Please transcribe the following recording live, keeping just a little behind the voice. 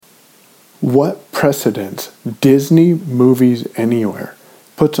what precedents Disney Movies Anywhere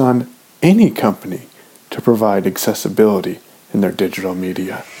puts on any company to provide accessibility in their digital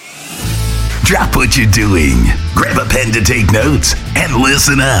media. Drop what you're doing, grab a pen to take notes, and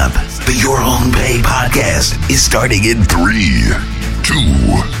listen up. The Your Own Pay podcast is starting in 3, 2,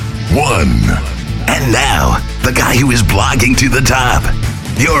 1. And now, the guy who is blogging to the top,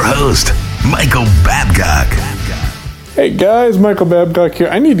 your host, Michael Babcock. Hey guys, Michael Babcock here.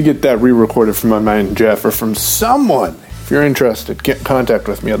 I need to get that re-recorded from my man Jeff or from someone. If you're interested, get in contact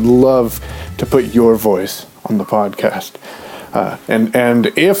with me. I'd love to put your voice on the podcast. And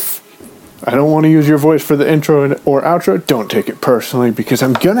if I don't want to use your voice for the intro or outro, don't take it personally, because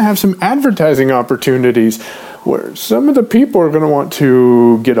I'm going to have some advertising opportunities where some of the people are going to want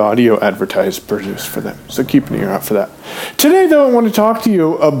to get audio advertised produced for them. So keep an ear out for that. Today, though, I want to talk to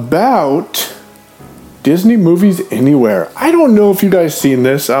you about Disney Movies Anywhere. I don't know if you guys seen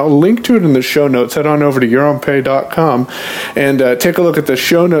this. I'll link to it in the show notes. Head on over to yourownpay.com and take a look at the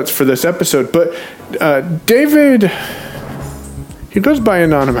show notes for this episode. But David, he goes by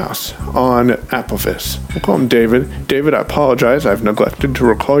Anonymous on Applevis. We'll call him David. David, I apologize. I've neglected to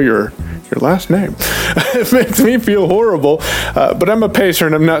recall your last name. It makes me feel horrible. But I'm a pacer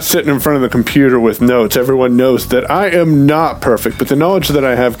and I'm not sitting in front of the computer with notes. Everyone knows that I am not perfect, but the knowledge that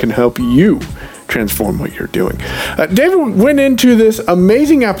I have can help you transform what you're doing. David went into this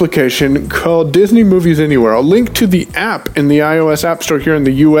amazing application called Disney Movies Anywhere. I'll link to the app in the iOS App Store here in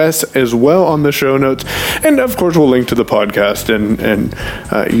the US as well on the show notes. And of course, we'll link to the podcast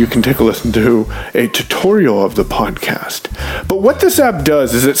and you can take a listen to a tutorial of the podcast. But what this app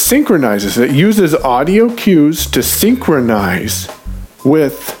does is it synchronizes. It uses audio cues to synchronize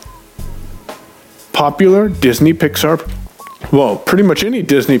with popular Disney Pixar, well, pretty much any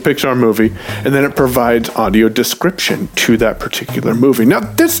Disney Pixar movie, and then it provides audio description to that particular movie. Now,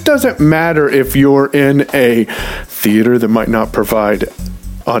 this doesn't matter if you're in a theater that might not provide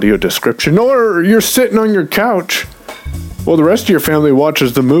audio description, or you're sitting on your couch while the rest of your family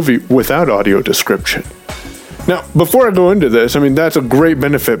watches the movie without audio description. Now, before I go into this, I mean, that's a great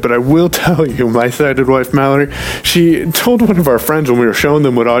benefit, but I will tell you, my sighted wife, Mallory, she told one of our friends when we were showing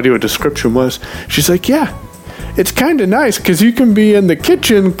them what audio description was, she's like, yeah, it's kind of nice because you can be in the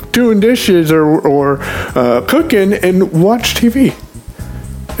kitchen doing dishes or cooking and watch TV.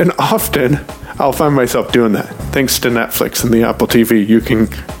 And often I'll find myself doing that. Thanks to Netflix and the Apple TV, you can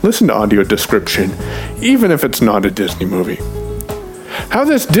listen to audio description even if it's not a Disney movie. How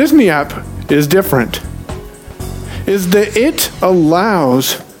this Disney app is different is that it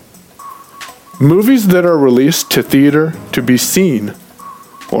allows movies that are released to theater to be seen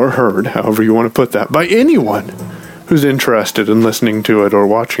or heard, however you want to put that, by anyone who's interested in listening to it or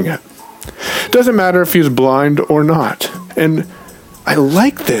watching it. Doesn't matter if he's blind or not. And I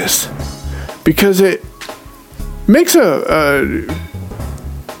like this because it makes a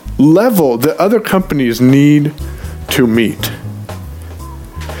level that other companies need to meet.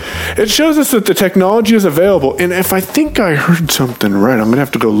 It shows us that the technology is available, and if I think I heard something right, I'm going to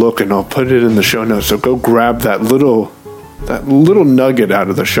have to go look, and I'll put it in the show notes, so go grab that little nugget out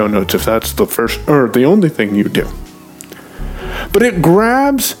of the show notes if that's the first or the only thing you do. But it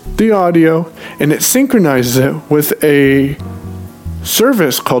grabs the audio and it synchronizes it with a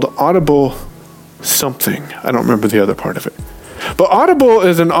service called Audible something. I don't remember the other part of it. But Audible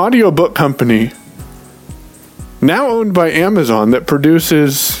is an audiobook company now owned by Amazon that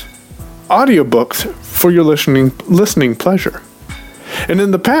produces audiobooks for your listening pleasure. And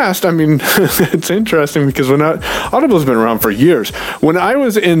in the past, I mean, it's interesting because Audible's been around for years. When I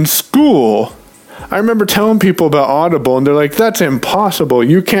was in school, I remember telling people about Audible, and they're like, that's impossible.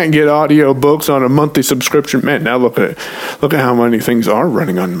 You can't get audiobooks on a monthly subscription. Man, now look at how many things are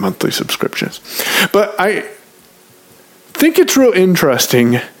running on monthly subscriptions. But I think it's real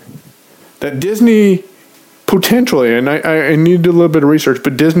interesting that Disney potentially, and I need to do a little bit of research,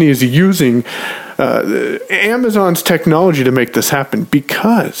 but Disney is using Amazon's technology to make this happen,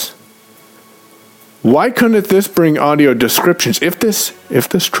 because why couldn't this bring audio descriptions? If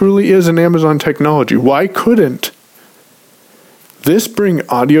this truly is an Amazon technology, why couldn't this bring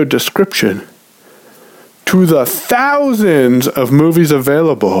audio description to the thousands of movies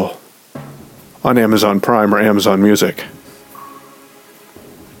available on Amazon Prime or Amazon Music?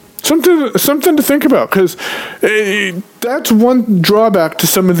 Something to think about, because that's one drawback to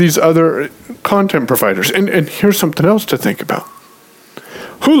some of these other content providers. And here's something else to think about.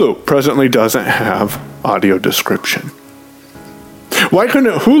 Hulu presently doesn't have audio description. Why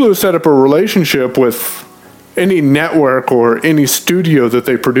couldn't Hulu set up a relationship with any network or any studio that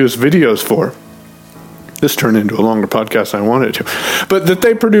they produce videos for This turned into a longer podcast than I wanted to. But that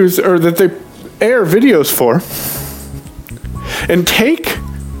they produce, or that they air videos for, and take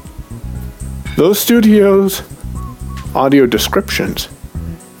those studios' audio descriptions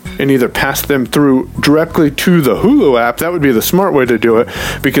and either pass them through directly to the Hulu app. That would be the smart way to do it,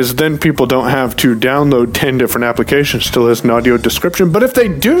 because then people don't have to download 10 different applications to listen to audio description. But if they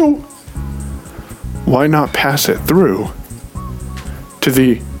do, why not pass it through to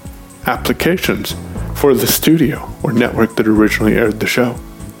the applications for the studio or network that originally aired the show?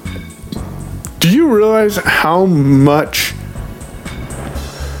 Do you realize how much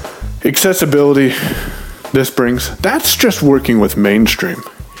accessibility this brings? That's just working with mainstream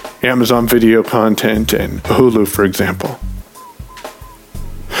Amazon video content and Hulu, for example.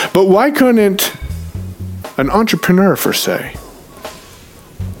 But why couldn't an entrepreneur, for say,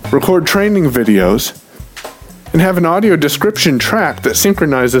 record training videos and have an audio description track that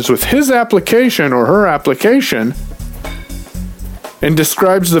synchronizes with his application or her application and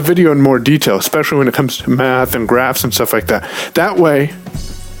describes the video in more detail, especially when it comes to math and graphs and stuff like that? That way,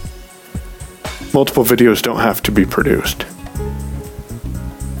 multiple videos don't have to be produced.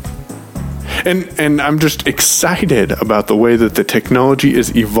 And I'm just excited about the way that the technology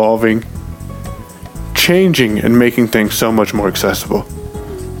is evolving, changing, and making things so much more accessible.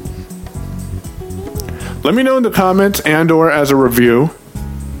 Let me know in the comments and or as a review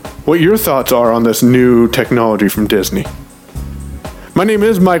what your thoughts are on this new technology from Disney. My name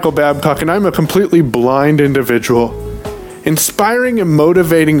is Michael Babcock, and I'm a completely blind individual, inspiring and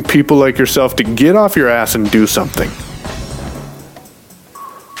motivating people like yourself to get off your ass and do something.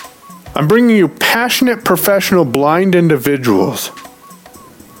 I'm bringing you passionate, professional, blind individuals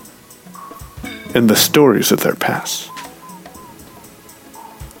and the stories of their past.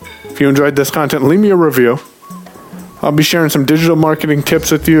 If you enjoyed this content, leave me a review. I'll be sharing some digital marketing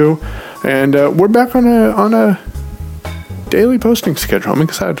tips with you, and we're back on a daily posting schedule. I'm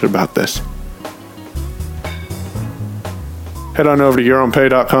excited about this. Head on over to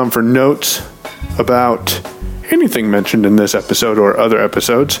yourownpay.com for notes about anything mentioned in this episode or other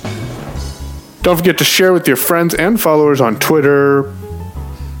episodes. Don't forget to share with your friends and followers on Twitter,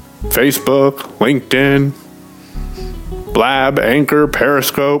 Facebook, LinkedIn, Blab, Anchor,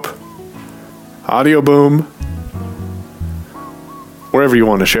 Periscope, Audio Boom, wherever you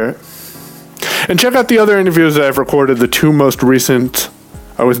want to share it. And check out the other interviews that I've recorded. The two most recent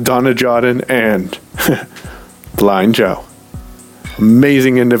are with Donna Jodin and Blind Joe.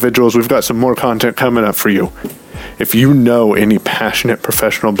 Amazing individuals. We've got some more content coming up for you. If you know any passionate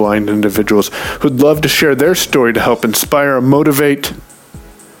professional blind individuals who'd love to share their story to help inspire and motivate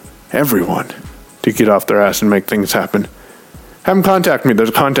everyone to get off their ass and make things happen, have them contact me. There's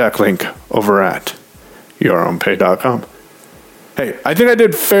a contact link over at yourownpay.com. Hey, I think I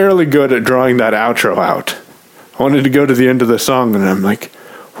did fairly good at drawing that outro out. I wanted to go to the end of the song, and I'm like,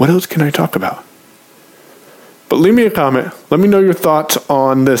 what else can I talk about? But leave me a comment. Let me know your thoughts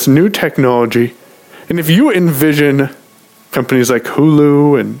on this new technology. And if you envision companies like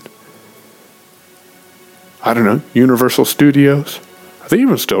Hulu and, I don't know, Universal Studios, are they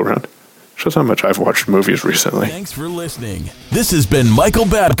even still around? Shows how much I've watched movies recently. Thanks for listening. This has been Michael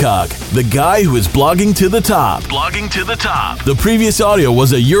Babcock, the guy who is blogging to the top. Blogging to the top. The previous audio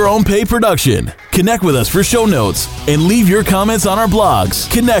was a Your Own Pay production. Connect with us for show notes and leave your comments on our blogs.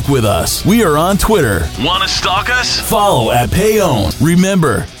 Connect with us. We are on Twitter. Want to stalk us? Follow at PayOwn.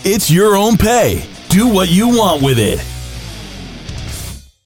 Remember, it's your own pay. Do what you want with it.